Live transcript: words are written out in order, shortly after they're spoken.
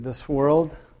This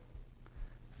world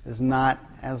is not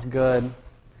as good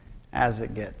as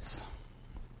it gets.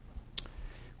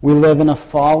 We live in a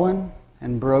fallen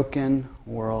and broken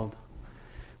world.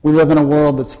 We live in a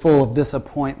world that's full of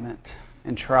disappointment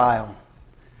and trial.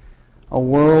 A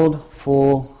world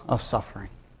full of suffering.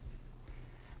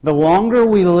 The longer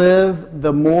we live,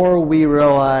 the more we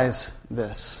realize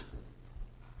this.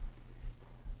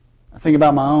 I think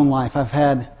about my own life. I've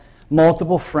had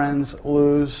multiple friends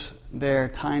lose their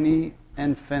tiny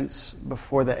infants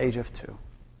before the age of 2.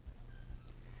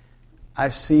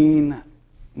 I've seen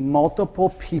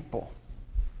multiple people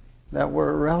that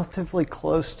were relatively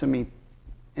close to me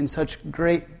in such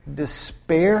great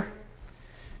despair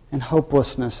and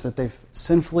hopelessness that they've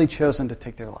sinfully chosen to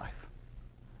take their life.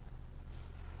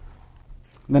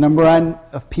 The number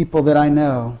of people that I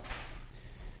know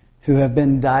who have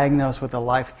been diagnosed with a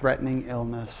life-threatening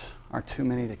illness are too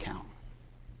many to count.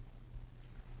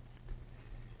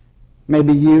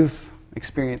 Maybe you've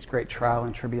experienced great trial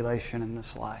and tribulation in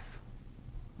this life.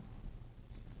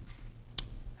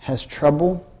 Has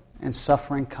trouble and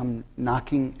suffering come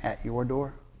knocking at your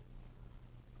door?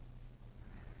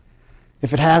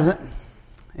 If it hasn't,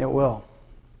 it will.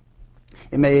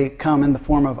 It may come in the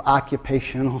form of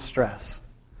occupational stress.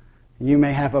 You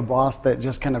may have a boss that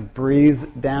just kind of breathes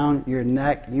down your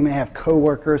neck. You may have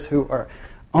coworkers who are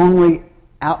only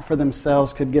out for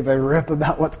themselves, could give a rip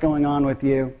about what's going on with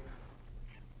you.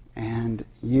 And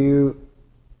you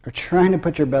are trying to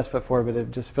put your best foot forward, but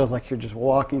it just feels like you're just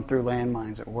walking through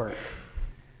landmines at work.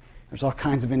 There's all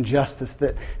kinds of injustice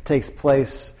that takes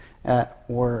place at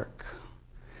work.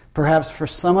 Perhaps for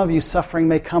some of you, suffering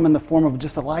may come in the form of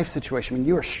just a life situation. I mean,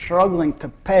 you are struggling to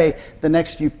pay the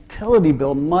next utility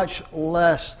bill, much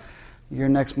less your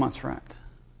next month's rent.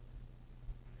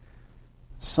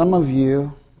 Some of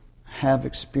you have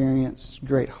experienced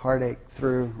great heartache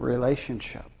through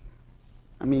relationship.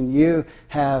 I mean, you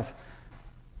have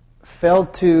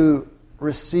failed to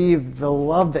receive the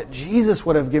love that Jesus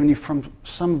would have given you from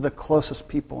some of the closest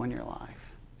people in your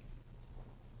life.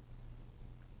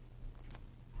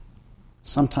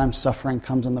 Sometimes suffering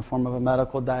comes in the form of a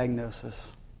medical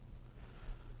diagnosis.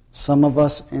 Some of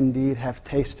us indeed have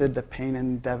tasted the pain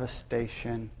and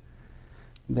devastation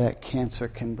that cancer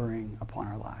can bring upon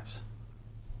our lives.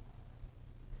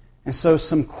 And so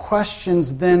some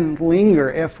questions then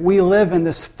linger. If we live in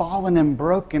this fallen and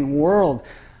broken world,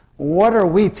 what are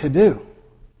we to do?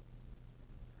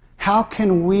 How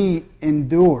can we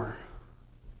endure?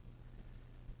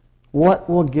 What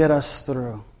will get us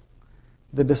through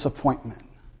the disappointment,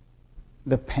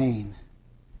 the pain,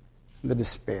 the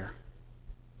despair?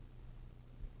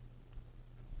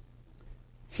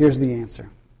 Here's the answer.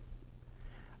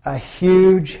 A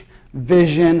huge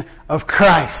vision of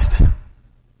Christ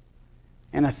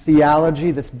and a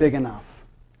theology that's big enough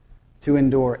to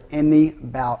endure any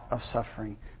bout of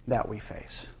suffering that we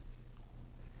face.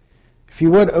 If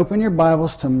you would, open your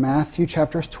Bibles to Matthew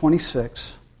chapter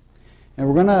 26. And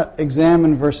we're going to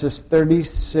examine verses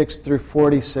 36 through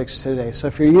 46 today. So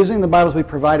if you're using the Bibles we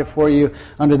provided for you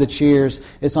under the cheers,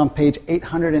 it's on page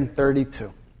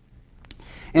 832.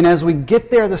 And as we get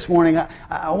there this morning,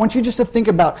 I want you just to think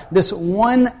about this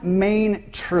one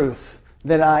main truth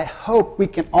that I hope we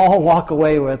can all walk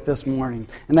away with this morning.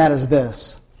 And that is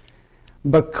this.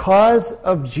 Because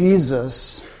of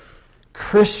Jesus,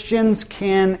 Christians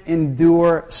can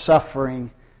endure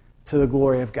suffering to the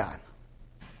glory of God.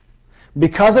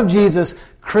 Because of Jesus,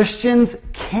 Christians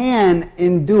can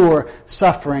endure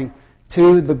suffering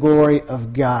to the glory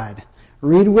of God.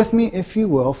 Read with me, if you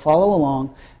will. Follow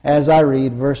along as I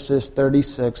read verses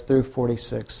 36 through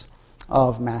 46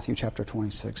 of Matthew chapter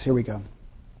 26. Here we go.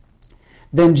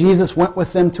 Then Jesus went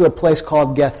with them to a place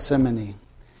called Gethsemane.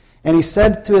 And he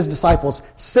said to his disciples,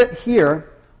 "Sit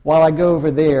here while I go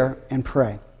over there and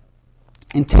pray."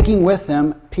 And taking with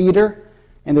him Peter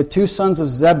and the 2 sons of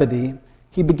Zebedee,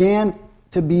 he began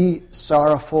to be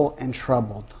sorrowful and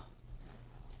troubled.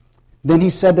 Then he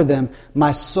said to them,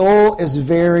 "My soul is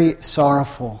very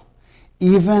sorrowful,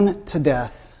 even to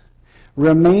death.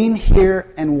 Remain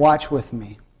here and watch with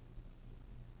me."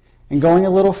 And going a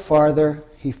little farther,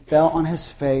 he fell on his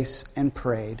face and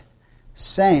prayed,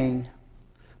 saying,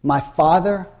 "My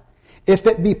Father, if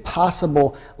it be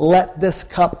possible, let this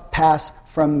cup pass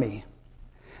from me.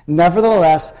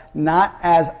 Nevertheless, not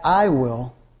as I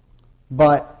will,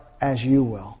 but as you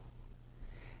will."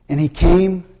 And he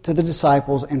came to the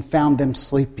disciples and found them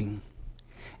sleeping.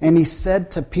 And he said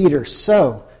to Peter,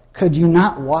 "So, could you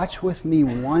not watch with me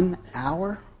 1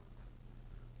 hour?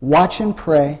 Watch and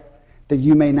pray that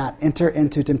you may not enter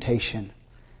into temptation.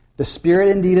 The spirit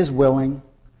indeed is willing,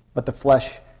 but the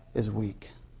flesh is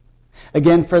weak."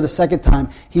 Again, for the second time,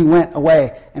 he went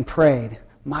away and prayed,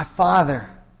 "My Father,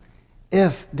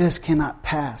 if this cannot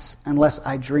pass unless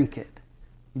I drink it,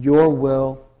 your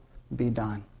will be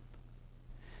done."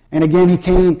 And again he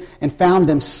came and found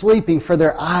them sleeping, for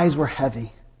their eyes were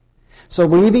heavy. So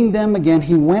leaving them again,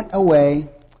 he went away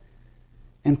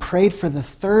and prayed for the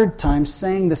third time,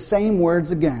 saying the same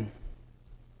words again.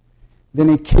 Then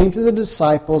he came to the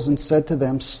disciples and said to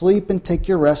them, "Sleep and take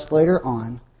your rest later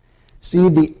on. See,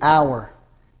 the hour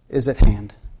is at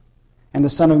hand, and the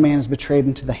Son of Man is betrayed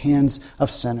into the hands of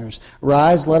sinners.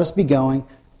 Rise, let us be going.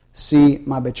 See,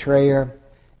 my betrayer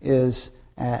is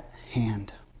at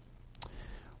hand."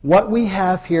 What we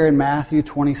have here in Matthew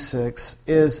 26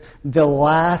 is the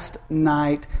last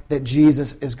night that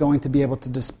Jesus is going to be able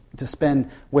to spend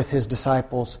with his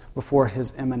disciples before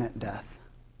his imminent death.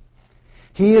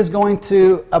 He is going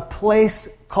to a place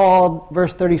called,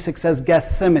 verse 36 says,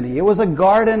 Gethsemane. It was a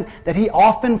garden that he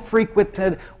often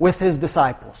frequented with his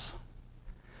disciples.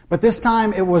 But this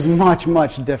time it was much,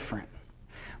 much different.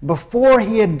 Before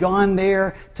he had gone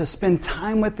there to spend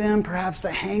time with them, perhaps to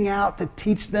hang out, to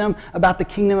teach them about the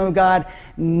kingdom of God,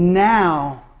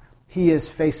 now he is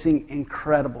facing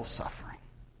incredible suffering.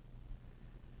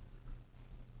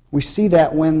 We see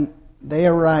that when they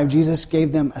arrived, Jesus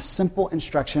gave them a simple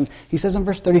instruction. He says in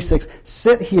verse 36,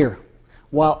 "Sit here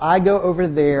while I go over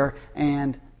there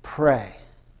and pray."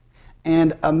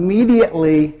 And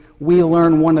immediately we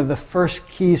learn one of the first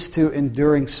keys to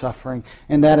enduring suffering,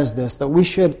 and that is this, that we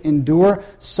should endure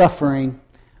suffering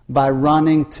by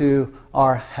running to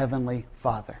our Heavenly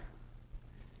Father.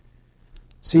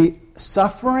 See,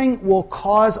 suffering will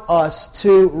cause us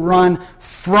to run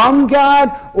from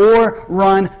God or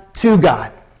run to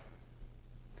God.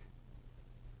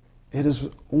 It is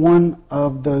one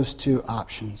of those two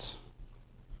options.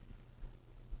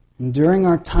 And during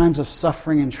our times of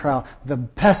suffering and trial,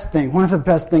 one of the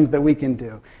best things that we can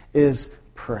do is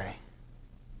pray.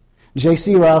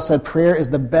 J.C. Ryle said, "Prayer is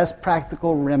the best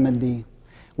practical remedy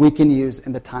we can use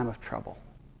in the time of trouble."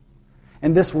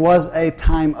 And this was a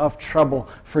time of trouble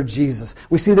for Jesus.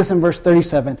 We see this in verse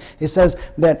 37. It says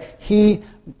that he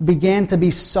began to be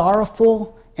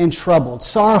sorrowful and troubled.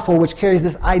 Sorrowful, which carries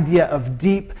this idea of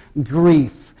deep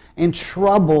grief, and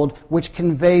troubled, which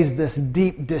conveys this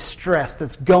deep distress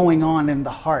that's going on in the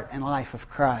heart and life of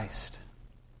Christ.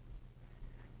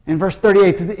 In verse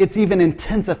 38, it's even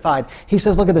intensified. He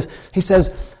says, look at this. He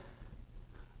says,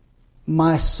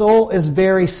 "My soul is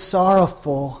very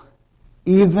sorrowful,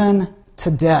 even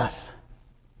to death."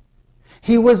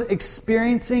 He was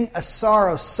experiencing a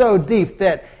sorrow so deep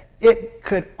that it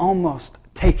could almost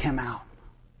take him out.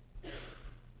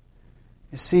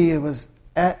 You see, it was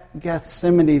at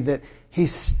Gethsemane that he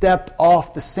stepped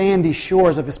off the sandy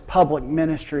shores of his public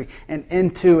ministry and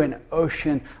into an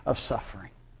ocean of suffering.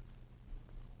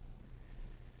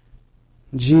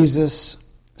 Jesus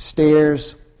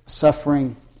stares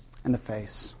suffering in the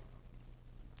face.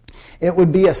 It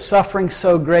would be a suffering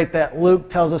so great that Luke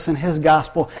tells us in his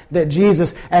gospel that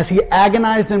Jesus, as he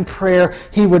agonized in prayer,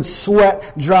 he would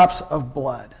sweat drops of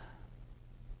blood.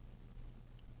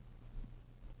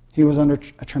 He was under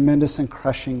a tremendous and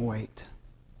crushing weight.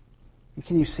 And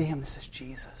can you see him? This is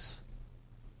Jesus.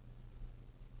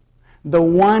 The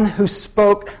one who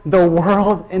spoke the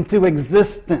world into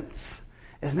existence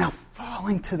is now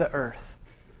falling to the earth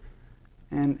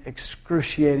in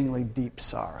excruciatingly deep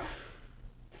sorrow.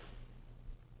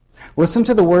 Listen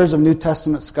to the words of New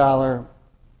Testament scholar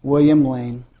William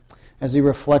Lane as he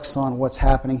reflects on what's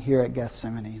happening here at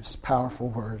Gethsemane. His powerful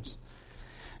words.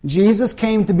 Jesus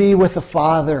came to be with the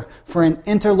Father for an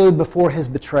interlude before his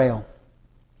betrayal,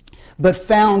 but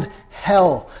found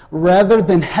hell rather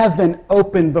than heaven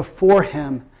open before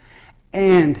him,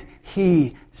 and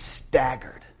he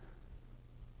staggered.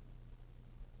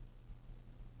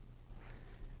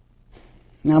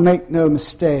 Now make no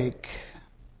mistake,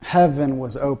 heaven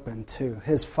was open too.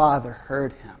 His Father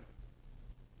heard him.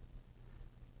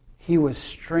 He was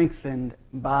strengthened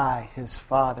by his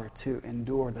Father to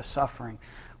endure the suffering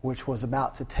which was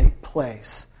about to take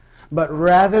place. But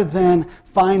rather than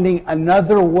finding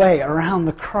another way around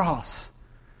the cross,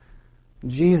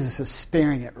 Jesus is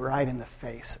staring it right in the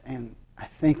face. And I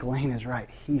think Lane is right.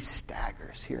 He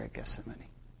staggers here at Gethsemane.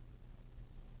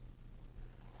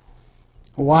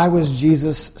 Why was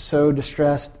Jesus so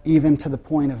distressed, even to the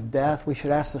point of death? We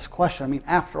should ask this question. I mean,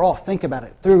 after all, think about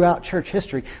it. Throughout church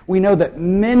history, we know that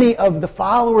many of the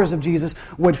followers of Jesus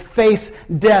would face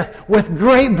death with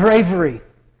great bravery.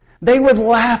 They would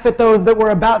laugh at those that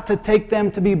were about to take them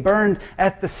to be burned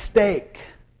at the stake.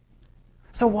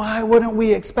 So why wouldn't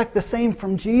we expect the same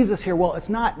from Jesus here? Well, it's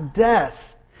not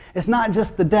death. It's not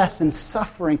just the death and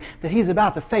suffering that he's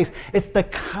about to face. It's the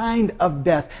kind of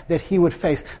death that he would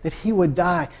face, that he would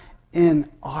die in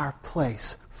our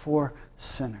place for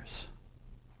sinners.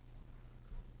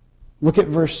 Look at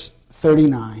verse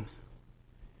 39.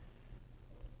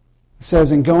 It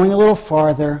says, and going a little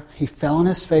farther, he fell on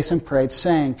his face and prayed,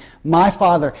 saying, My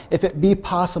Father, if it be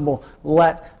possible,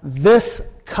 let this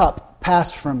cup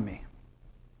pass from me.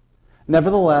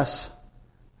 Nevertheless,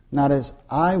 not as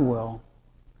I will,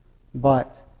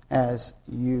 but as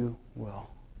you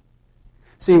will.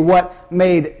 See, what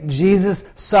made Jesus'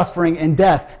 suffering and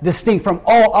death distinct from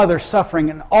all other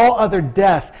suffering and all other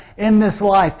death in this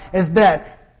life is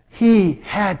that he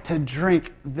had to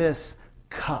drink this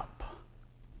cup.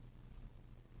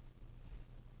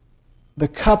 The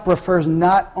cup refers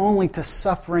not only to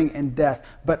suffering and death,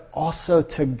 but also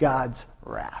to God's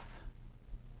wrath.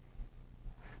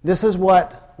 This is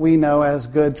what we know as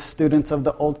good students of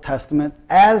the Old Testament,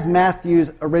 as Matthew's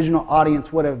original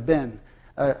audience would have been,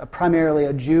 primarily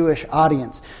a Jewish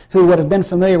audience, who would have been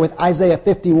familiar with Isaiah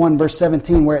 51, verse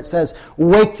 17, where it says,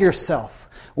 Wake yourself,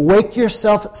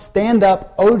 stand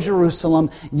up, O Jerusalem,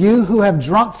 you who have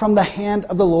drunk from the hand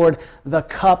of the Lord the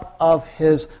cup of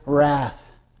his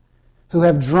wrath, who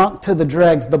have drunk to the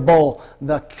dregs the bowl,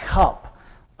 the cup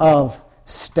of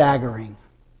staggering.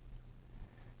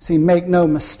 See, make no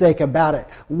mistake about it.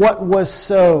 What was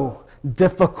so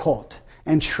difficult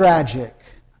and tragic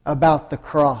about the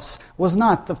cross was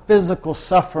not the physical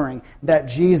suffering that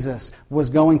Jesus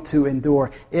was going to endure.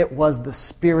 It was the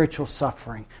spiritual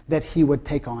suffering that he would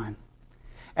take on.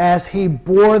 As he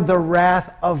bore the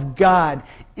wrath of God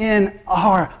in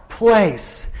our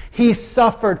place, he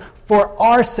suffered for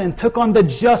our sin, took on the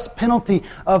just penalty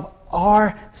of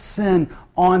our sin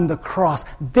on the cross.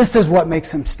 This is what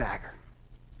makes him stagger.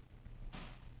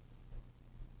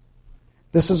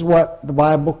 This is what the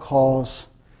Bible calls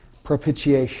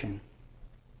propitiation.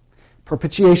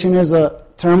 Propitiation is a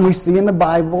term we see in the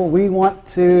Bible. We want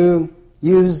to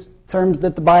use terms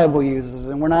that the Bible uses,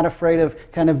 and we're not afraid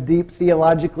of kind of deep,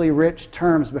 theologically rich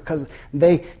terms because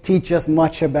they teach us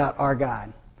much about our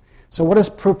God. So what does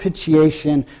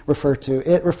propitiation refer to?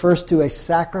 It refers to a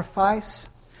sacrifice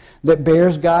that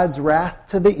bears God's wrath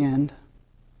to the end,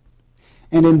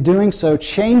 and in doing so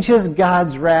changes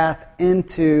God's wrath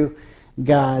into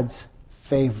God's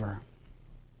favor.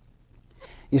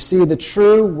 You see, the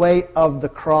true weight of the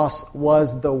cross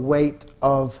was the weight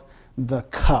of the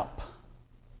cup.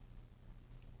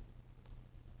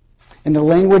 In the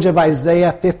language of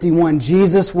Isaiah 51,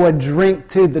 Jesus would drink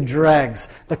to the dregs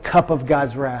the cup of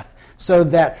God's wrath, so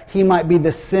that he might be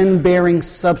the sin-bearing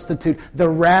substitute, the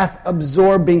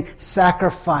wrath-absorbing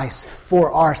sacrifice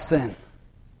for our sin.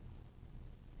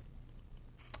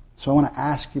 So I want to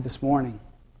ask you this morning,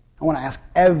 I want to ask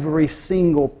every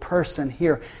single person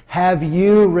here, have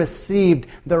you received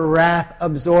the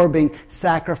wrath-absorbing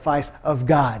sacrifice of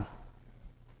God?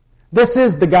 This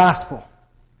is the gospel.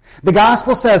 The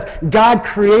gospel says God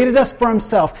created us for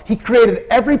himself. He created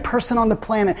every person on the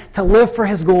planet to live for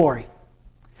his glory.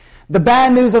 The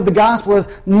bad news of the gospel is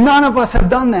none of us have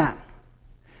done that.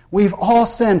 We've all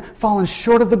sinned, fallen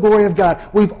short of the glory of God.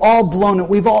 We've all blown it.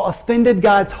 We've all offended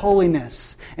God's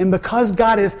holiness. And because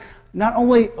God is not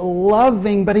only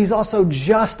loving, but he's also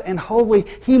just and holy,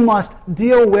 he must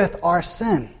deal with our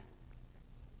sin.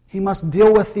 He must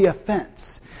deal with the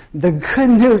offense. The good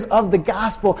news of the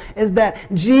gospel is that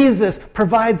Jesus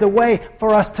provides a way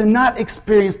for us to not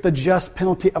experience the just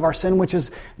penalty of our sin, which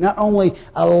is not only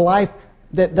a life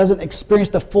that doesn't experience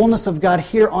the fullness of God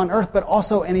here on earth, but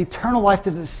also an eternal life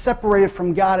that is separated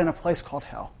from God in a place called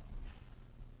hell.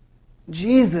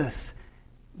 Jesus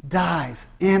dies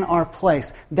in our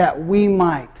place that we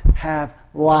might have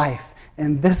life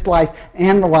in this life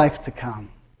and the life to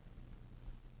come.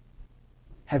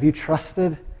 Have you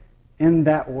trusted in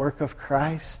that work of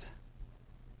Christ?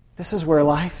 This is where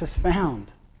life is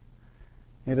found.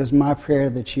 It is my prayer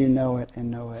that you know it and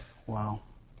know it well.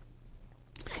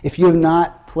 If you have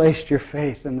not placed your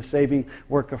faith in the saving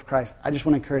work of Christ, I just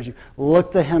want to encourage you,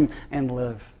 look to him and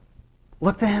live.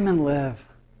 Look to him and live.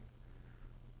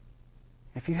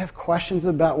 If you have questions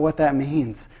about what that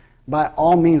means, by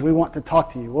all means, we want to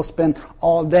talk to you. We'll spend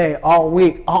all day, all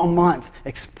week, all month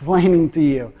explaining to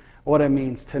you what it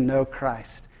means to know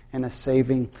Christ in a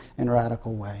saving and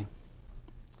radical way.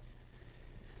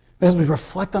 But as we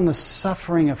reflect on the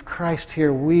suffering of Christ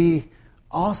here, we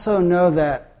also know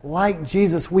that, like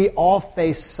Jesus, we all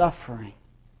face suffering.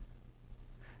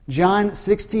 John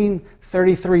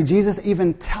 16:33, Jesus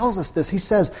even tells us this. He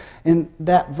says in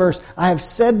that verse, I have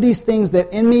said these things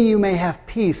that in me you may have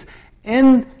peace.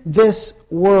 In this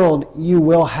world you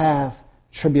will have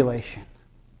tribulation.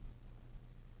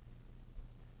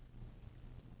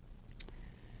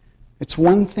 It's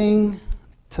one thing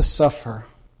to suffer,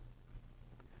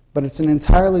 but it's an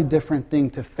entirely different thing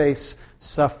to face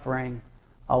suffering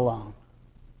alone.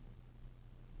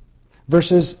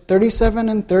 Verses 37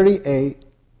 and 38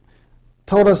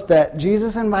 told us that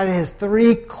Jesus invited his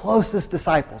three closest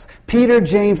disciples, Peter,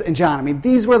 James, and John. I mean,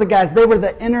 these were the guys. They were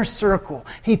the inner circle.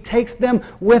 He takes them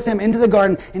with him into the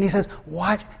garden, and he says,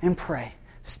 watch and pray.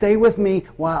 Stay with me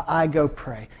while I go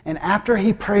pray. And after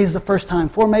he prays the first time,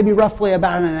 for maybe roughly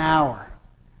about an hour,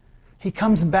 he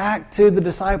comes back to the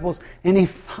disciples, and he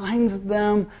finds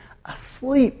them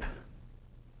asleep.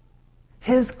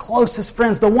 His closest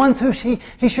friends, the ones who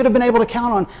he should have been able to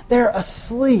count on, they're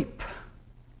asleep.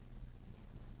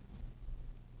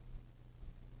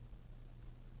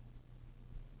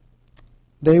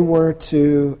 They were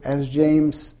to, as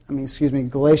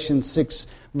Galatians 6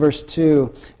 verse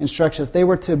 2 instructs us, they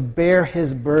were to bear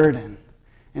his burden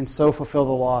and so fulfill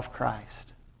the law of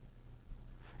Christ.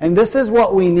 And this is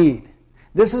what we need.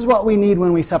 This is what we need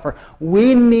when we suffer.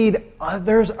 We need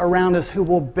others around us who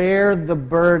will bear the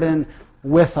burden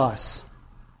with us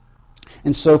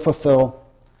and so fulfill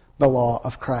the law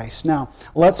of Christ. Now,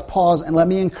 let's pause and let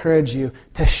me encourage you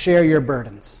to share your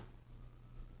burdens.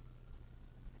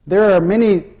 There are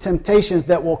many temptations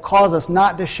that will cause us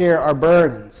not to share our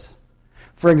burdens.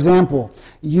 For example,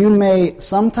 you may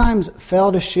sometimes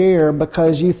fail to share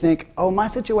because you think, oh, my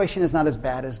situation is not as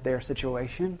bad as their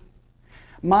situation.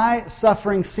 My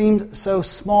suffering seems so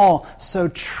small, so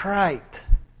trite.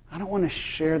 I don't want to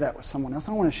share that with someone else.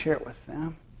 I don't want to share it with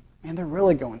them. Man, they're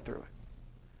really going through it.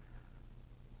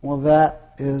 Well,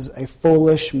 that is a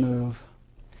foolish move.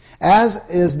 As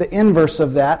is the inverse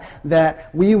of that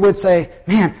we would say,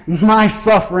 man, my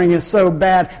suffering is so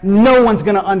bad, no one's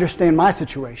going to understand my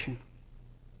situation.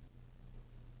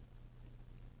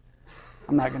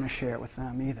 I'm not going to share it with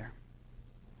them either.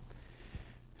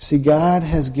 See, God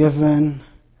has given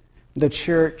the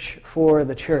church for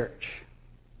the church.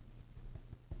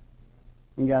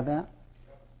 You got that?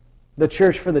 The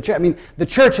church for the church. I mean, the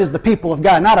church is the people of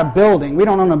God, not a building. We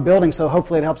don't own a building, so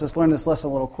hopefully it helps us learn this lesson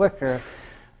a little quicker.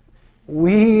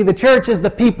 The church is the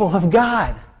people of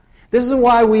God. This is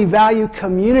why we value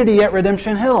community at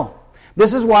Redemption Hill.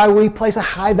 This is why we place a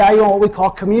high value on what we call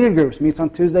community groups. Meets on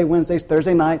Tuesday, Wednesdays,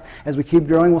 Thursday night. As we keep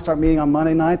growing, we'll start meeting on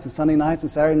Monday nights and Sunday nights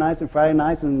and Saturday nights and Friday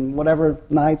nights and whatever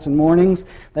nights and mornings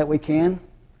that we can.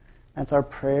 That's our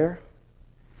prayer.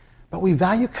 But we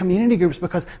value community groups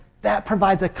because that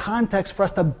provides a context for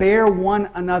us to bear one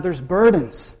another's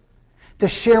burdens, to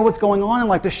share what's going on in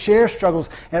life, to share struggles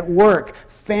at work,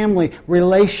 family,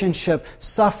 relationship,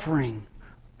 suffering,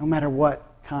 no matter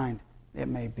what kind it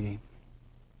may be.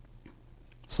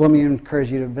 So let me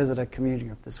encourage you to visit a community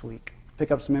group this week.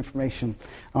 Pick up some information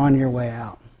on your way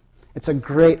out. It's a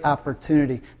great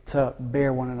opportunity to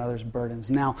bear one another's burdens.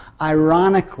 Now,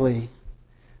 ironically,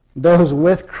 those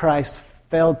with Christ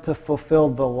failed to fulfill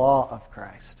the law of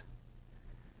Christ.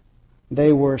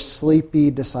 They were sleepy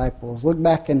disciples. Look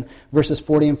back in verses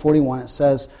 40 and 41. It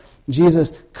says,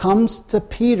 Jesus comes to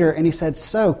Peter and he said,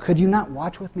 so, could you not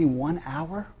watch with me 1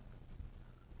 hour?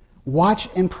 Watch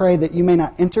and pray that you may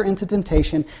not enter into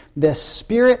temptation. The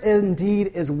spirit indeed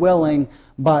is willing,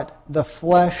 but the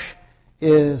flesh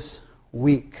is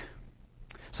weak.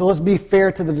 So let's be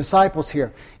fair to the disciples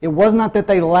here. It was not that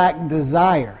they lacked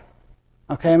desire.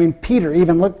 Okay, I mean, Peter,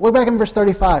 even, look back in verse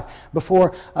 35,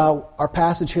 before our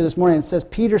passage here this morning. It says,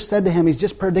 Peter said to him, he's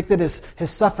just predicted his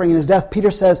suffering and his death. Peter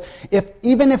says,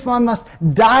 even if I must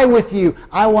die with you,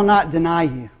 I will not deny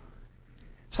you.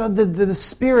 So the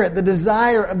spirit, the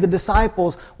desire of the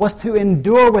disciples was to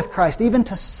endure with Christ, even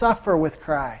to suffer with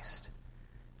Christ.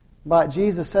 But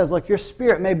Jesus says, look, your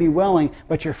spirit may be willing,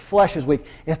 but your flesh is weak.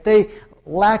 If they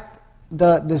lack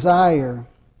desire,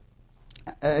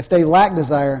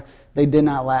 they did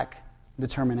not lack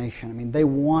determination. I mean, they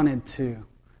wanted to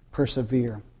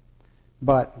persevere,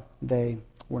 but they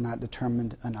were not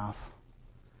determined enough.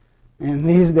 And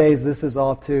these days, this is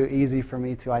all too easy for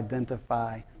me to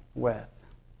identify with.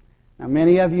 Now,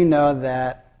 many of you know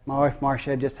that my wife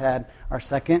Marcia just had our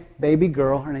second baby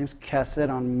girl. Her name's Kesset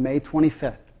on May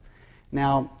 25th.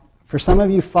 Now, for some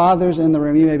of you fathers in the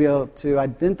room, you may be able to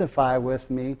identify with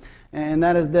me, and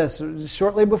that is this.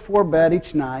 Shortly before bed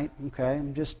each night, okay,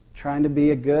 I'm just trying to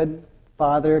be a good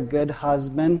father, a good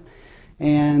husband,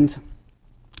 and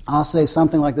I'll say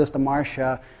something like this to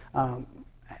Marcia,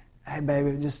 hey,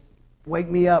 baby, just wake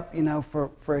me up,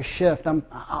 for a shift.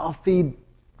 I'll feed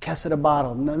Kesset a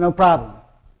bottle, no problem.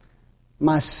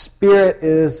 My spirit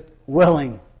is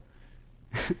willing,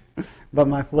 but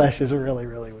my flesh is really,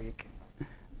 really weak.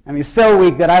 I mean, so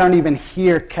weak that I don't even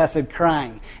hear Kesset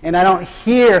crying. And I don't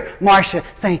hear Marcia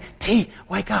saying, T,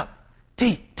 wake up.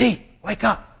 T, wake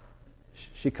up.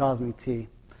 She calls me T,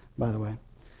 by the way,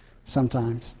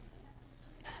 sometimes.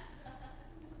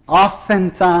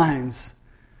 Oftentimes,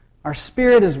 our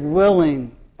spirit is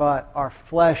willing, but our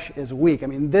flesh is weak. I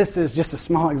mean, this is just a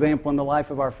small example in the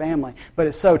life of our family, but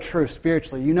it's so true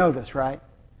spiritually. You know this, right?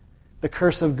 The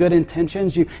curse of good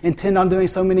intentions. You intend on doing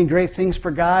so many great things for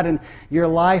God, and your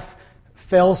life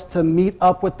fails to meet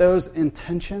up with those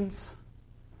intentions.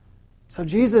 So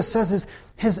Jesus says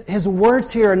his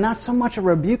words here are not so much a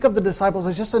rebuke of the disciples,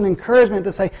 it's just an encouragement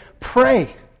to say,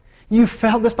 pray. You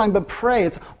failed this time, but pray.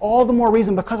 It's all the more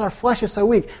reason, because our flesh is so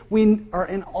weak, we are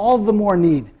in all the more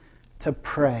need to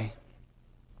pray.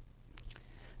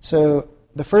 So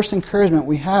the first encouragement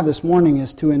we have this morning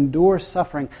is to endure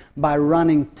suffering by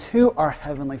running to our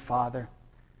Heavenly Father,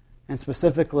 and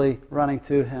specifically running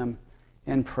to Him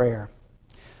in prayer.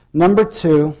 Number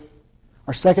 2,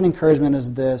 our second encouragement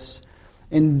is this: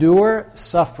 endure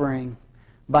suffering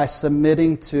by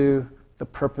submitting to the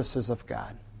purposes of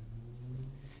God.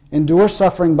 Endure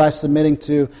suffering by submitting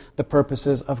to the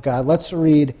purposes of God. Let's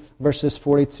read verses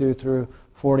 42 through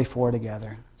 44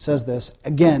 together. It says this: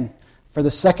 Again, for the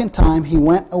second time he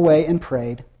went away and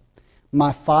prayed,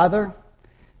 My Father,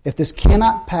 if this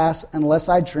cannot pass unless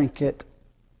I drink it,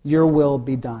 your will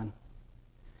be done.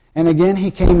 And again he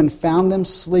came and found them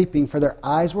sleeping, for their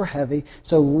eyes were heavy.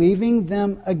 So leaving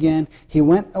them again, he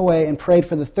went away and prayed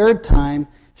for the third time,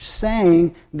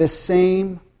 saying the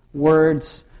same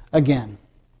words again.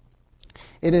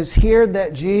 It is here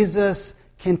that Jesus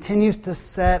continues to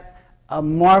set a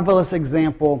marvelous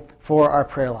example for our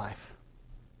prayer life.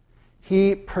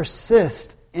 He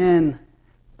persists in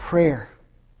prayer.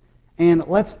 And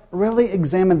let's really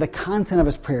examine the content of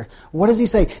his prayer. What does he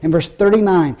say in verse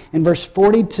 39, in verse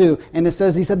 42? And it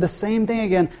says, he said the same thing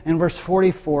again in verse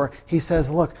 44. He says,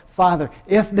 look, Father,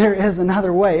 if there is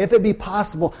another way, if it be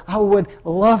possible, I would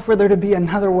love for there to be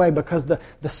another way, because the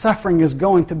suffering is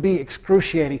going to be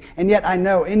excruciating. And yet I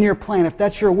know in your plan, if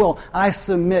that's your will, I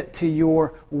submit to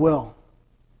your will.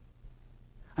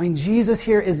 I mean, Jesus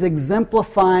here is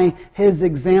exemplifying his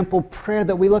example prayer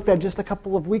that we looked at just a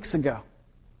couple of weeks ago.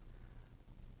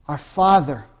 Our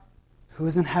Father, who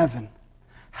is in heaven,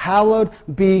 hallowed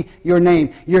be your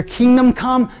name. Your kingdom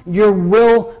come, your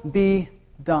will be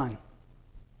done.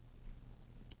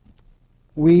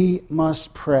 We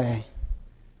must pray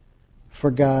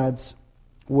for God's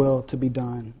will to be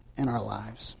done in our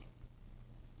lives.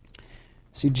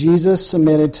 See, Jesus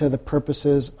submitted to the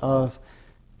purposes of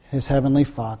his heavenly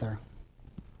Father,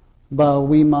 but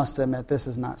we must admit this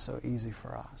is not so easy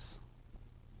for us.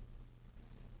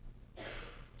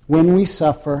 When we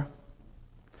suffer,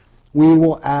 we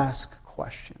will ask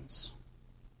questions.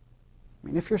 I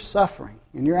mean, if you're suffering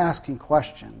and you're asking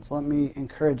questions, let me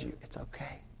encourage you, it's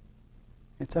okay.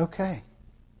 It's okay.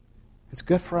 It's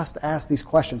good for us to ask these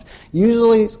questions.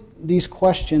 Usually, these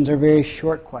questions are very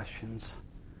short questions.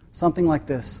 Something like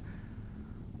this: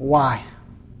 why?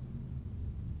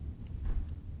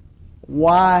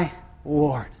 Why,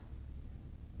 Lord?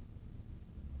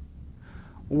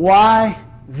 Why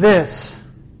this?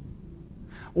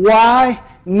 Why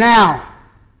now?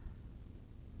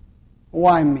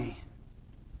 Why me?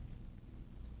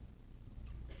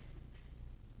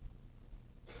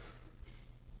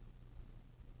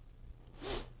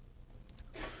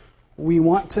 We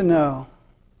want to know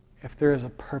if there is a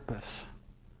purpose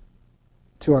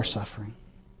to our suffering.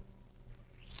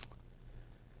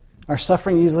 Our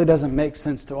suffering usually doesn't make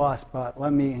sense to us, but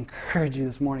let me encourage you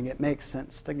this morning, it makes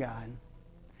sense to God.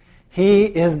 He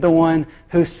is the one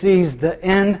who sees the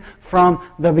end from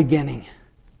the beginning.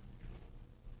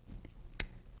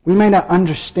 We may not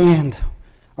understand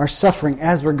our suffering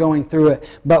as we're going through it,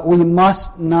 but we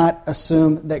must not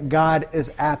assume that God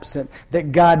is absent,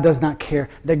 that God does not care,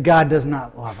 that God does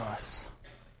not love us.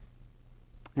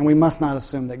 And we must not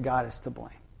assume that God is to blame.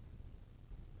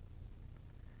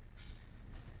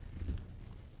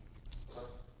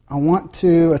 I want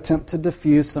to attempt to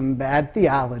diffuse some bad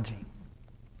theology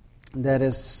that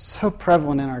is so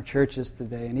prevalent in our churches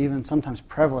today, and even sometimes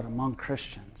prevalent among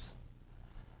Christians.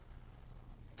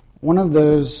 One of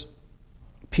those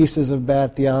pieces of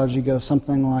bad theology goes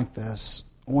something like this: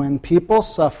 when people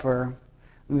suffer,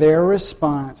 their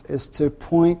response is to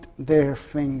point their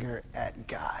finger at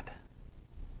God.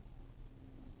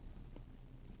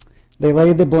 They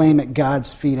lay the blame at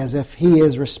God's feet as if He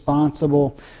is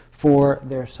responsible for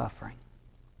their suffering.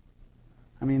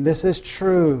 I mean, this is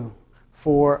true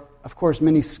for, of course,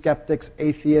 many skeptics,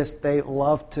 atheists. They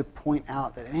love to point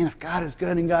out that, man, if God is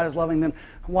good and God is loving, then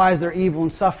why is there evil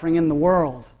and suffering in the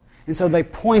world? And so they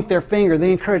point their finger.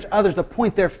 They encourage others to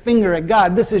point their finger at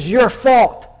God. This is your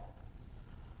fault.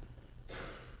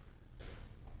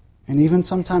 And even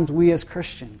sometimes we as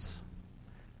Christians,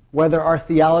 whether our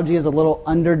theology is a little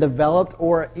underdeveloped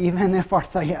or even if our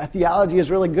theology is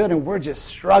really good and we're just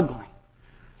struggling,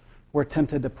 we're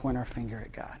tempted to point our finger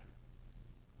at God.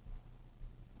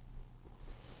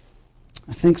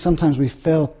 I think sometimes we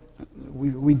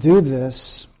do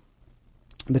this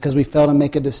because we fail to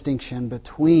make a distinction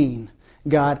between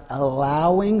God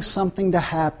allowing something to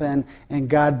happen and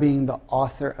God being the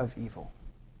author of evil.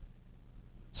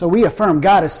 So we affirm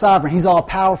God is sovereign. He's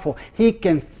all-powerful. He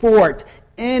can thwart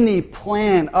any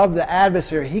plan of the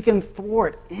adversary. He can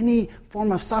thwart any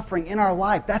form of suffering in our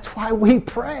life. That's why we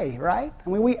pray, right? I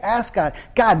mean, we ask God,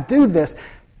 God, do this.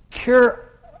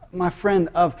 Cure my friend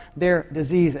of their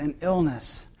disease and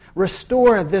illness.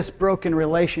 Restore this broken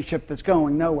relationship that's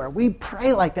going nowhere. We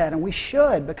pray like that, and we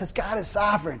should, because God is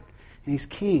sovereign and He's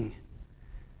King.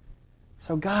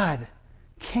 So God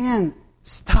can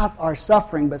stop our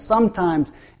suffering, but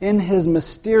sometimes in His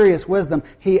mysterious wisdom,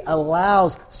 He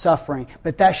allows suffering.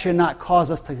 But that should not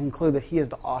cause us to conclude that He is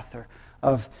the author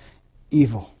of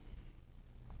evil.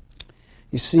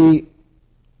 You see,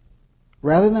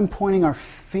 rather than pointing our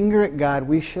finger at God,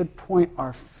 we should point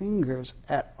our fingers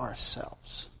at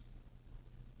ourselves.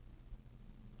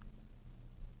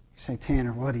 You say,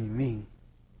 Tanner, what do you mean?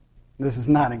 This is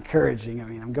not encouraging. I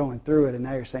mean, I'm going through it, and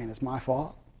now you're saying it's my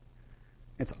fault?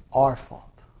 It's our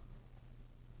fault.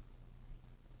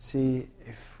 See,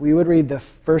 if we would read the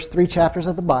first 3 chapters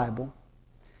of the Bible,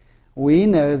 we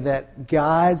know that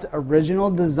God's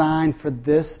original design for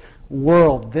this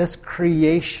world, this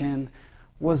creation,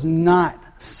 was not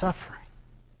suffering.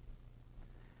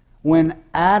 When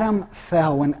Adam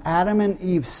fell, when Adam and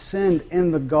Eve sinned in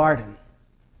the garden,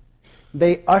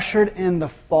 they ushered in the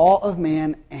fall of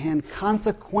man and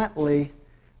consequently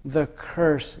the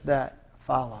curse that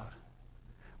followed.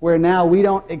 Where now we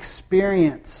don't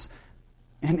experience,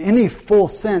 in any full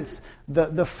sense,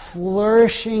 the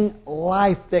flourishing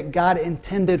life that God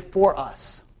intended for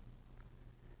us.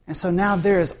 And so now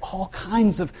there is all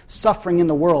kinds of suffering in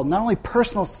the world. Not only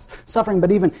personal suffering,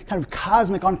 but even kind of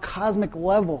cosmic, on cosmic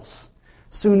levels.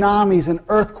 Tsunamis and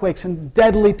earthquakes and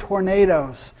deadly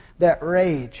tornadoes that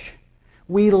rage.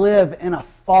 We live in a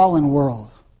fallen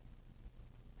world.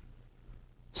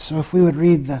 So if we would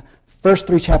read the first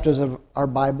 3 chapters of our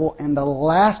Bible and the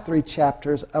last 3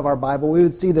 chapters of our Bible, we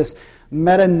would see this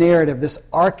meta-narrative, this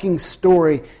arcing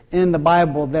story in the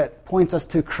Bible that points us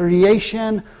to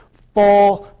creation,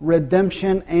 fall,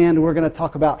 redemption, and we're going to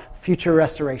talk about future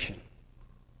restoration.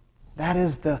 That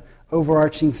is the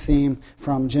overarching theme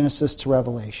from Genesis to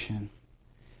Revelation.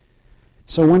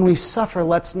 So when we suffer,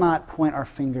 let's not point our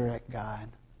finger at God.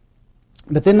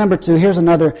 But then number 2, here's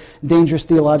another dangerous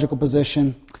theological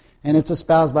position, and it's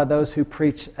espoused by those who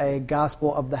preach a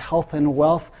gospel of the health and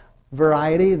wealth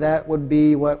variety. That would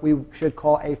be what we should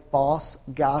call a false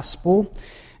gospel.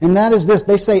 And that is this.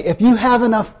 They say, if you have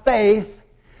enough faith,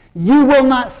 you will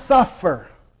not suffer.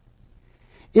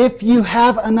 If you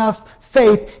have enough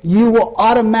faith, you will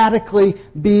automatically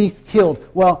be healed.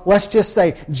 Well, let's just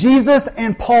say Jesus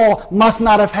and Paul must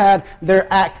not have had their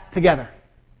act together.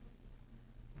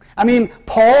 I mean,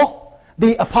 Paul,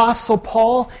 the Apostle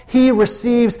Paul, he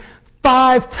receives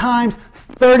 5 times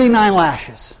 39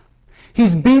 lashes.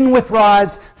 He's beaten with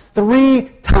rods 3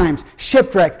 times,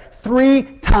 shipwrecked 3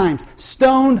 times,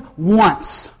 stoned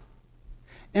once,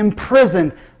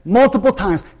 imprisoned multiple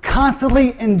times,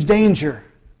 constantly in danger.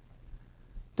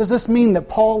 Does this mean that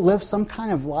Paul lived some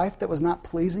kind of life that was not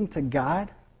pleasing to God?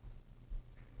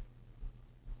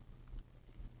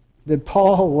 Did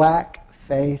Paul lack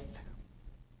faith?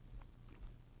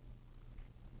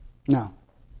 No.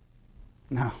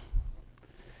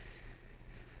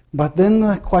 But then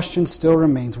the question still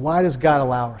remains, why does God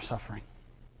allow our suffering?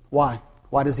 Why?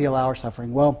 Why does He allow our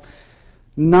suffering? Well,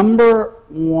 number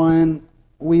 1,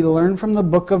 we learn from the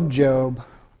book of Job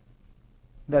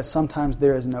that sometimes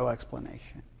there is no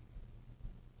explanation.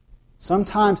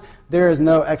 Sometimes there is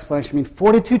no explanation. I mean,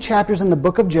 42 chapters in the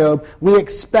book of Job, we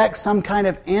expect some kind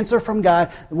of answer from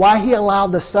God why He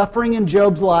allowed the suffering in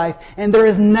Job's life, and there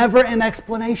is never an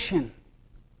explanation.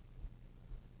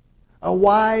 A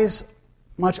wise,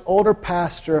 much older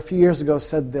pastor a few years ago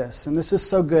said this, and this is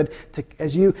so good,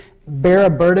 as you bear a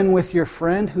burden with your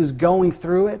friend who's going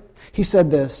through it. He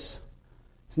said this.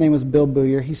 His name was Bill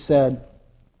Booyer. He said,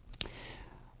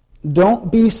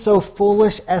 "Don't be so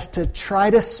foolish as to try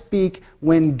to speak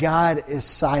when God is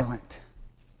silent,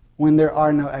 when there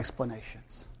are no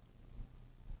explanations."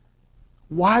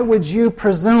 Why would you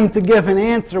presume to give an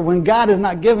answer when God is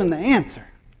not given the answer?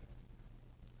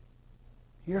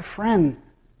 Your friend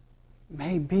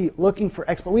may be looking for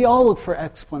explanations. We all look for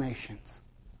explanations.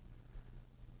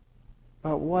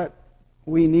 But what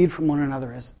we need from one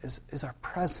another is our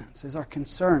presence, is our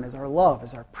concern, is our love,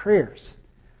 is our prayers.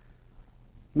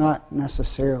 Not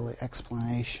necessarily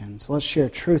explanations. Let's share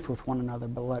truth with one another,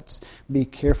 but let's be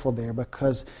careful there,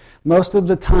 because most of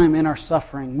the time in our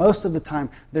suffering, most of the time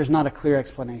there's not a clear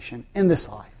explanation in this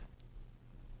life.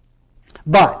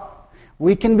 But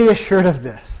we can be assured of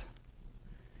this.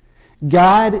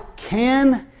 God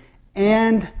can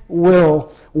and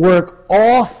will work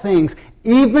all things,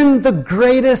 even the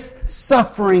greatest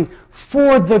suffering,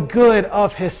 for the good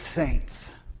of His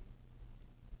saints.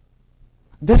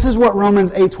 This is what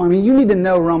Romans 8:20. I mean, you need to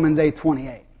know Romans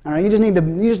 8:28. All right, you just need to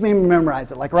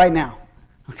memorize it, like right now.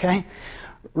 Okay,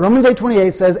 Romans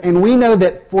 8:28 says, "And we know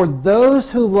that for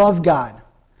those who love God,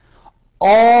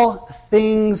 all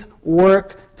things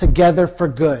work together for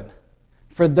good,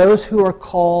 for those who are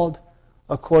called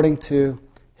according to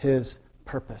His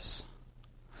purpose."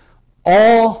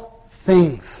 All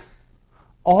things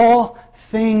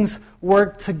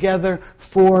work together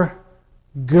for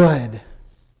good.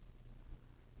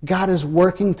 God is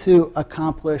working to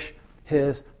accomplish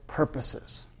His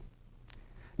purposes.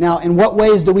 Now, in what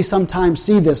ways do we sometimes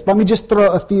see this? Let me just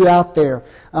throw a few out there.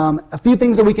 A few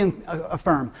things that we can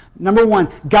affirm. Number one,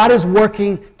 God is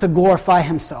working to glorify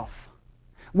Himself.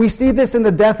 We see this in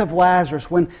the death of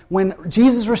Lazarus. When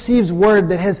Jesus receives word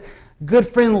that his good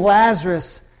friend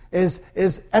Lazarus is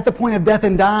at the point of death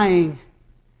and dying,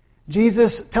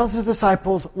 Jesus tells His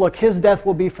disciples, look, his death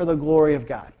will be for the glory of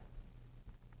God.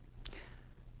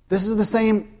 This is the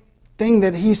same thing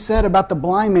that He said about the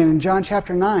blind man in John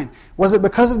chapter 9. Was it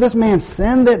because of this man's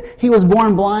sin that he was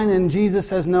born blind? And Jesus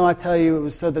says, no, I tell you, it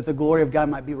was so that the glory of God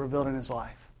might be revealed in his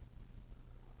life.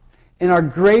 In our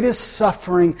greatest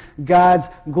suffering, God's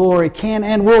glory can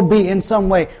and will be in some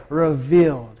way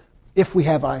revealed if we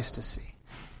have eyes to see.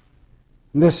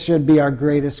 This should be our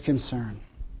greatest concern,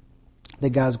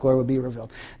 that God's glory will be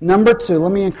revealed. Number two,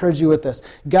 let me encourage you with this.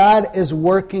 God is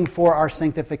working for our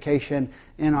sanctification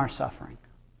in our suffering.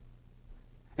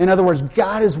 In other words,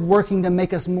 God is working to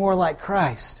make us more like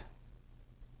Christ.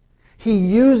 He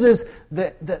uses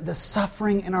the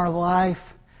suffering in our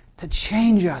life to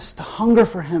change us, to hunger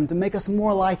for Him, to make us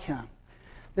more like Him.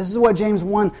 This is what James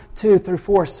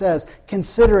 1:2-4 says.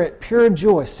 Consider it pure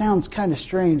joy. Sounds kind of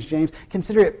strange, James.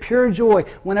 Consider it pure joy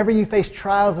whenever you face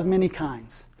trials of many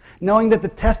kinds, knowing that the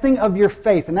testing of your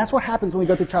faith, and that's what happens when we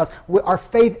go through trials, our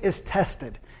faith is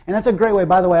tested. And that's a great way,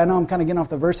 by the way, I know I'm kind of getting off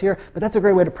the verse here, but that's a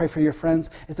great way to pray for your friends,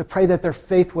 is to pray that their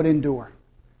faith would endure.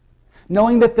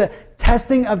 Knowing that the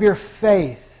testing of your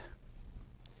faith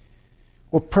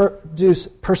will produce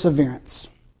perseverance.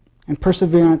 And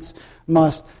perseverance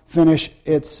must finish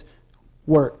its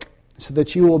work, so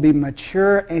that you will be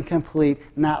mature and complete,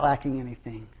 not lacking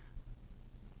anything.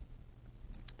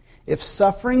 If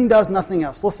suffering does nothing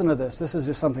else, listen to this. This is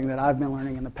just something that I've been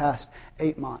learning in the past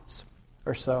 8 months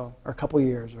or so, or a couple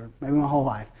years, or maybe my whole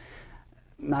life.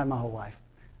 Not my whole life.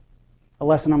 A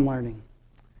lesson I'm learning.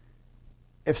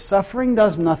 If suffering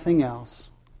does nothing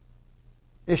else,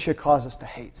 it should cause us to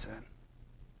hate sin.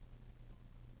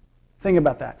 Think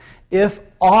about that. If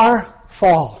our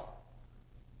fall,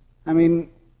 I mean,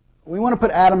 we want to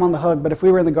put Adam on the hook, but if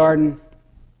we were in the garden,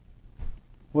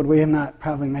 would we have not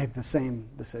probably made the same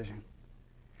decision?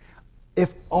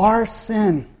 If our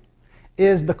sin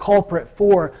is the culprit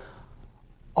for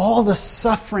all the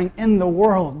suffering in the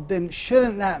world, then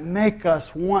shouldn't that make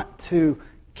us want to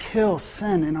kill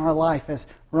sin in our life, as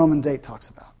Romans 8 talks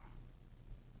about?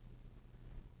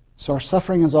 So our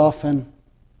suffering is often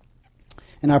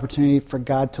an opportunity for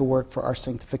God to work for our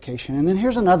sanctification. And then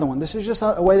here's another one. This is just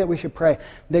a way that we should pray,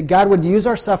 that God would use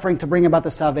our suffering to bring about the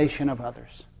salvation of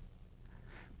others.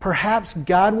 Perhaps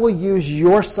God will use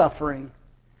your suffering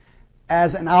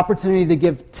as an opportunity to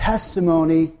give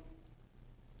testimony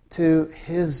to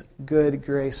His good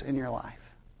grace in your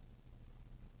life.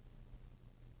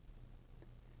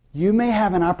 You may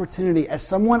have an opportunity, as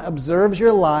someone observes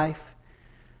your life,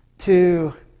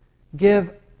 to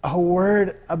give a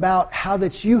word about how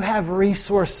that you have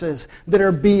resources that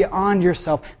are beyond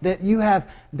yourself, that you have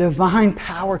divine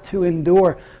power to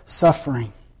endure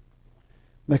suffering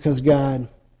because God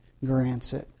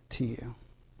grants it to you.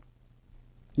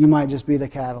 You might just be the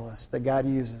catalyst that God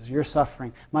uses. Your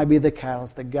suffering might be the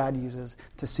catalyst that God uses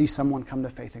to see someone come to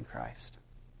faith in Christ.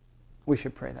 We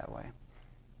should pray that way.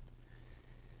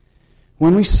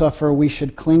 When we suffer, we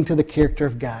should cling to the character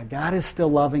of God. God is still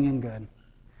loving and good.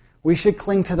 We should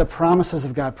cling to the promises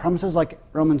of God, promises like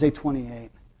Romans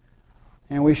 8:28.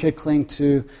 And we should cling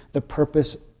to the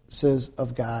purposes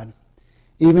of God,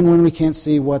 even when we can't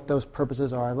see what those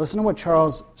purposes are. Listen to what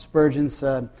Charles Spurgeon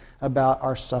said about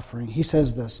our suffering. He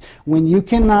says this: when you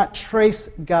cannot trace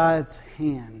God's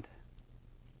hand,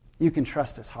 you can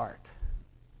trust His heart.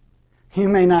 You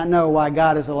may not know why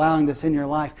God is allowing this in your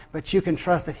life, but you can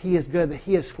trust that He is good, that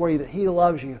He is for you, that He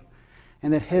loves you,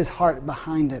 and that His heart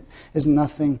behind it is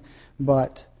nothing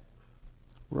but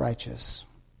righteous.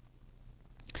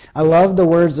 I love the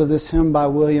words of this hymn by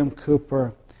William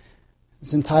Cooper.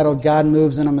 It's entitled, God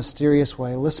Moves in a Mysterious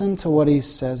Way. Listen to what he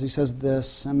says. He says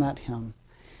this in that hymn: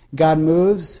 God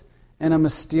moves in a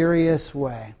mysterious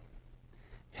way,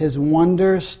 His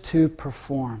wonders to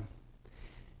perform.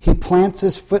 He plants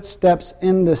His footsteps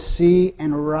in the sea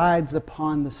and rides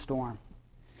upon the storm.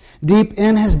 Deep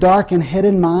in His dark and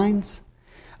hidden minds,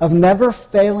 of never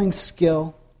failing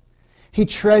skill, He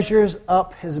treasures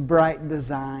up His bright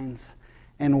designs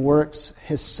and works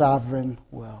His sovereign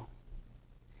will.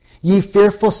 Ye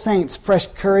fearful saints, fresh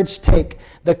courage take.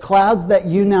 The clouds that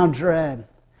you now dread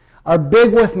are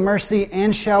big with mercy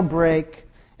and shall break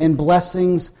in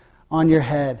blessings on your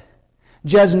head.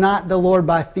 Judge not the Lord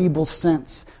by feeble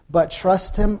sense, but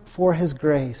trust Him for His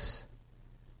grace.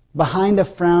 Behind a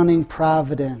frowning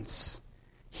providence,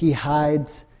 He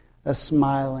hides a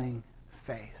smiling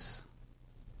face.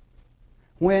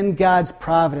 When God's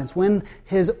providence, when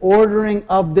His ordering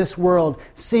of this world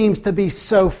seems to be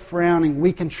so frowning,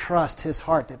 we can trust His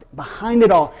heart that behind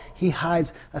it all, He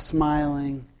hides a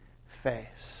smiling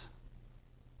face.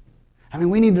 I mean,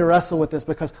 we need to wrestle with this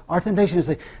because our temptation is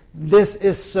to say, this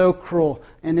is so cruel,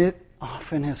 and it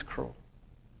often is cruel.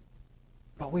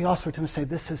 But we also tend to say,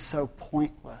 this is so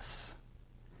pointless.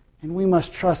 And we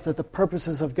must trust that the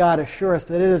purposes of God assure us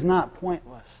that it is not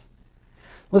pointless.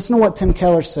 Listen to what Tim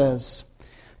Keller says.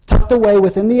 Tucked away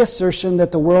within the assertion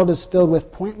that the world is filled with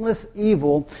pointless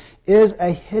evil is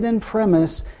a hidden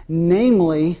premise,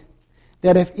 namely,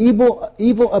 that if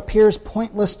evil appears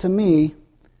pointless to me,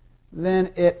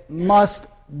 then it must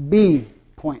be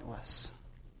pointless.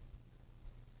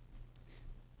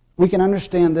 We can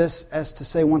understand this as to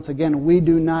say, once again, we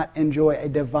do not enjoy a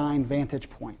divine vantage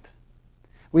point.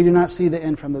 We do not see the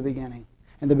end from the beginning,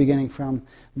 and the beginning from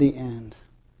the end.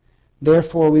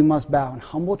 Therefore, we must bow in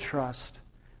humble trust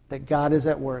that God is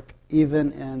at work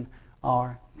even in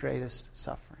our greatest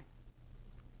suffering.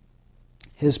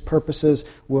 His purposes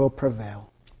will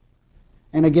prevail.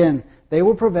 And again, they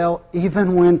will prevail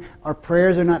even when our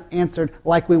prayers are not answered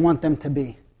like we want them to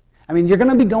be. I mean, you're going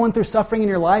to be going through suffering in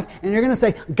your life, and you're going to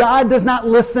say, God does not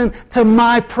listen to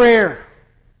my prayer.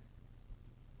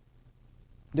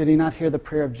 Did He not hear the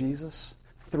prayer of Jesus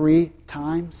 3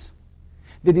 times?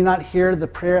 Did He not hear the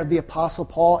prayer of the Apostle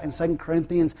Paul in 2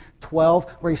 Corinthians 12,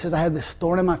 where he says, I had this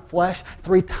thorn in my flesh.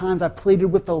 3 times I pleaded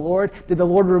with the Lord. Did the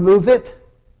Lord remove it?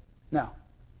 No.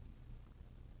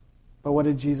 But what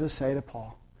did Jesus say to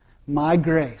Paul? My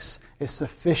grace is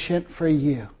sufficient for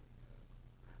you,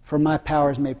 for my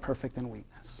power is made perfect in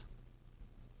weakness.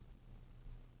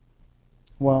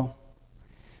 Well,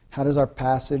 how does our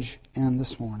passage end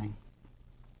this morning?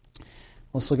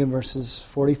 Let's look at verses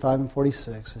 45 and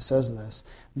 46. It says this: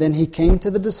 Then He came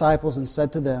to the disciples and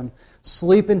said to them,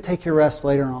 Sleep and take your rest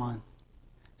later on.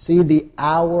 See, the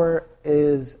hour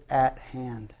is at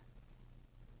hand.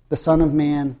 The Son of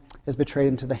Man is betrayed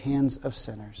into the hands of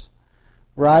sinners.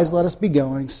 Rise, let us be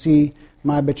going. See,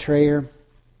 my betrayer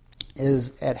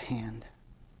is at hand.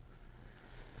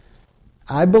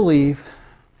 I believe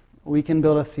we can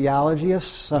build a theology of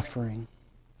suffering,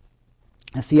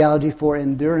 a theology for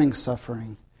enduring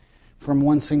suffering, from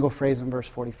one single phrase in verse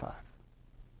 45.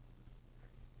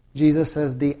 Jesus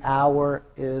says, the hour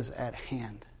is at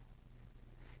hand.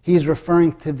 He's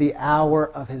referring to the hour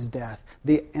of His death,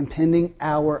 the impending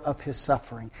hour of His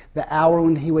suffering, the hour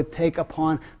when He would take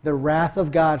upon the wrath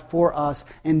of God for us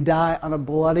and die on a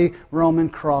bloody Roman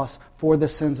cross for the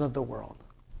sins of the world.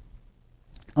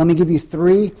 Let me give you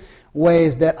 3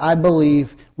 ways that I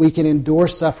believe we can endure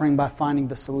suffering by finding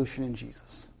the solution in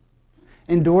Jesus.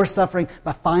 Endure suffering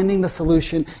by finding the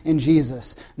solution in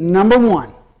Jesus. Number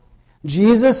 1,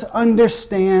 Jesus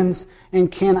understands and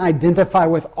can identify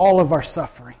with all of our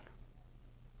suffering.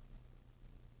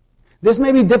 This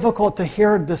may be difficult to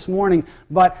hear this morning,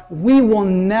 but we will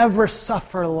never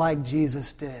suffer like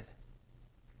Jesus did.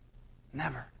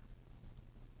 Never.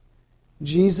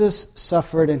 Jesus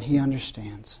suffered and He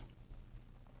understands.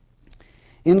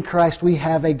 In Christ we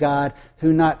have a God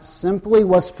who not simply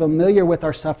was familiar with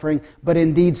our suffering, but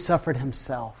indeed suffered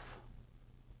Himself.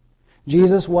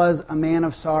 Jesus was a man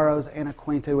of sorrows and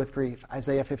acquainted with grief,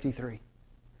 Isaiah 53.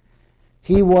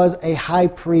 He was a high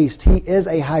priest. He is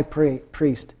a high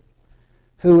priest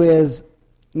who is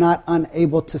not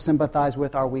unable to sympathize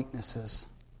with our weaknesses.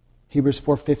 Hebrews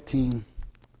 4:15.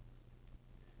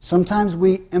 Sometimes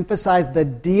we emphasize the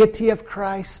deity of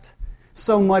Christ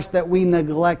so much that we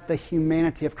neglect the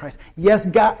humanity of Christ. Yes,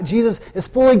 Jesus is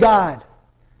fully God,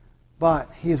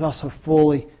 but He is also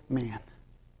fully man.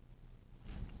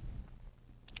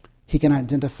 He can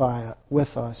identify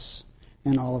with us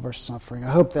in all of our suffering.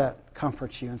 I hope that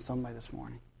comforts you in some way this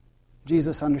morning.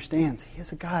 Jesus understands. He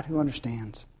is a God who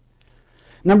understands.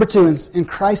 Number two, in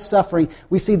Christ's suffering,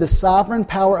 we see the sovereign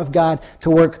power of God to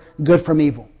work good from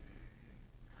evil.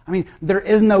 I mean, there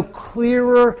is no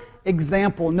clearer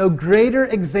example, no greater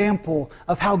example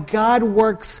of how God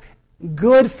works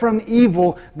good from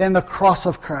evil than the cross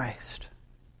of Christ.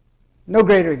 No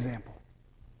greater example.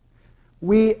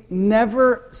 We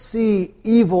never see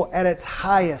evil at its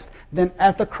highest than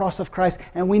at the cross of Christ,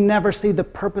 and we never see the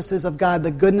purposes of God,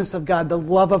 the goodness of God, the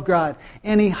love of God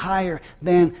any higher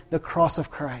than the cross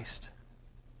of Christ.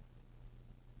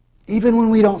 Even when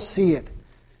we don't see it,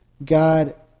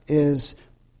 God is,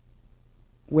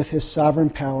 with His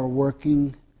sovereign power,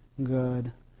 working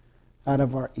good out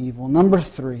of our evil. Number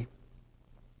three,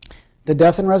 the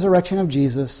death and resurrection of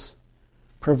Jesus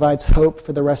provides hope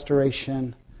for the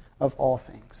restoration of all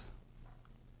things.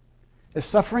 If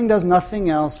suffering does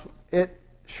nothing else, it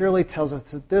surely tells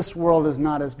us that this world is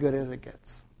not as good as it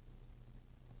gets.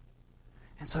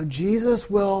 And so Jesus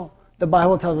will, the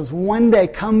Bible tells us, one day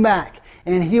come back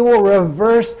and He will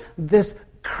reverse this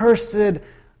cursed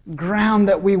ground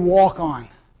that we walk on.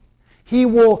 He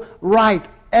will right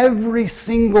every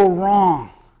single wrong.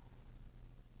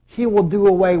 He will do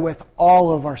away with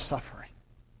all of our suffering.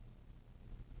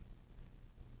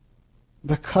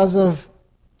 Because of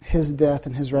His death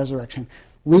and His resurrection,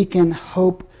 we can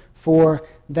hope for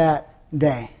that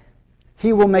day.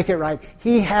 He will make it right.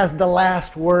 He has the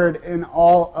last word in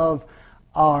all of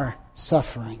our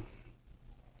suffering.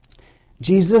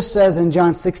 Jesus says in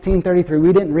John 16:33,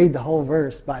 we didn't read the whole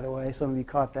verse, by the way. Some of you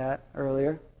caught that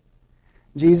earlier.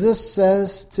 Jesus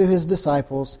says to His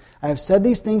disciples, I have said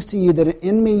these things to you that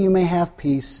in me you may have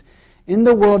peace. In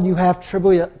the world you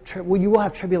will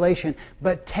have tribulation,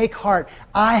 but take heart,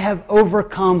 I have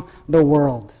overcome the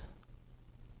world.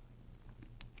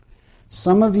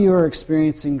 Some of you are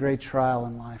experiencing great trial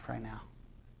in life right now.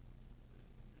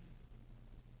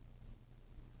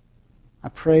 I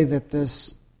pray that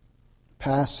this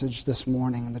passage this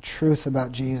morning and the truth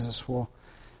about Jesus will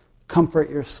comfort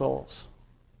your souls,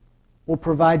 will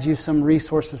provide you some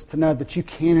resources to know that you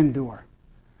can endure,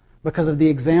 because of the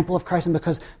example of Christ and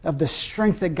because of the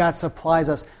strength that God supplies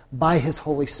us by His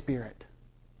Holy Spirit.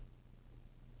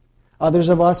 Others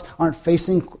of us aren't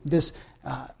facing this,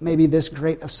 maybe this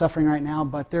great of suffering right now,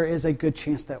 but there is a good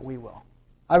chance that we will.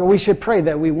 We should pray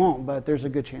that we won't, but there's a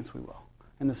good chance we will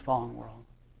in this fallen world.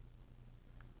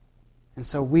 And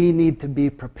so we need to be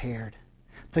prepared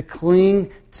to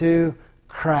cling to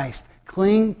Christ.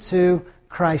 Cling to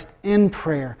Christ in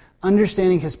prayer,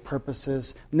 understanding His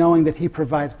purposes, knowing that He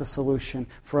provides the solution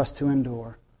for us to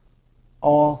endure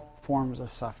all forms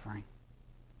of suffering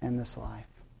in this life.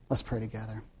 Let's pray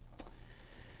together.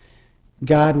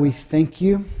 God, we thank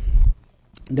You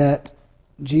that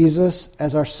Jesus,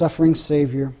 as our suffering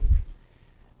Savior,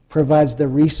 provides the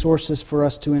resources for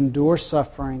us to endure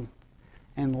suffering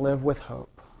and live with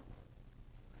hope.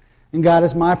 And God,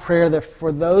 it's my prayer that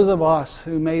for those of us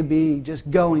who may be just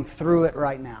going through it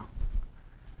right now,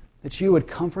 that You would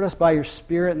comfort us by Your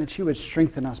Spirit and that You would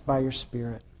strengthen us by Your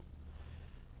Spirit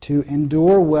to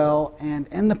endure well, and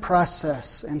in the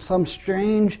process, in some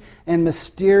strange and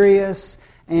mysterious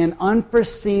and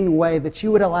unforeseen way, that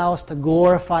You would allow us to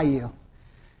glorify You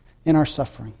in our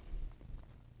suffering.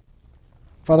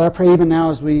 Father, I pray even now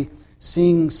as we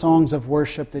sing songs of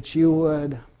worship that You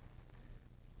would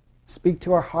speak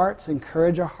to our hearts,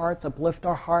 encourage our hearts, uplift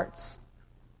our hearts.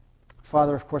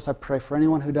 Father, of course, I pray for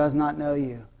anyone who does not know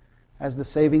You as the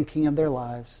saving King of their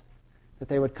lives, that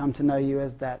they would come to know You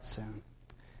as that soon.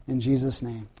 In Jesus'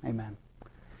 name, amen.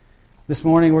 This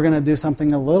morning we're going to do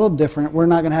something a little different. We're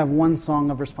not going to have one song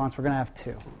of response, we're going to have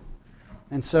two.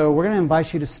 And so we're going to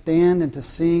invite you to stand and to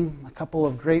sing a couple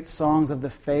of great songs of the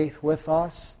faith with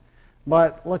us.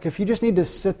 But look, if you just need to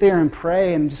sit there and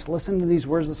pray and just listen to these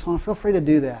words of the song, feel free to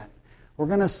do that. We're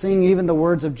going to sing even the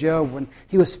words of Job. When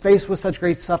he was faced with such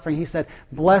great suffering, he said,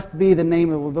 blessed be the name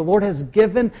of the Lord. The Lord has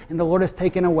given and the Lord has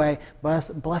taken away.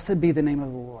 Blessed be the name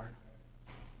of the Lord.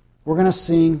 We're going to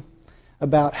sing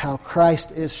about how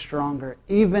Christ is stronger,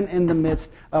 even in the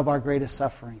midst of our greatest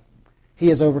suffering. He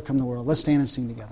has overcome the world. Let's stand and sing together.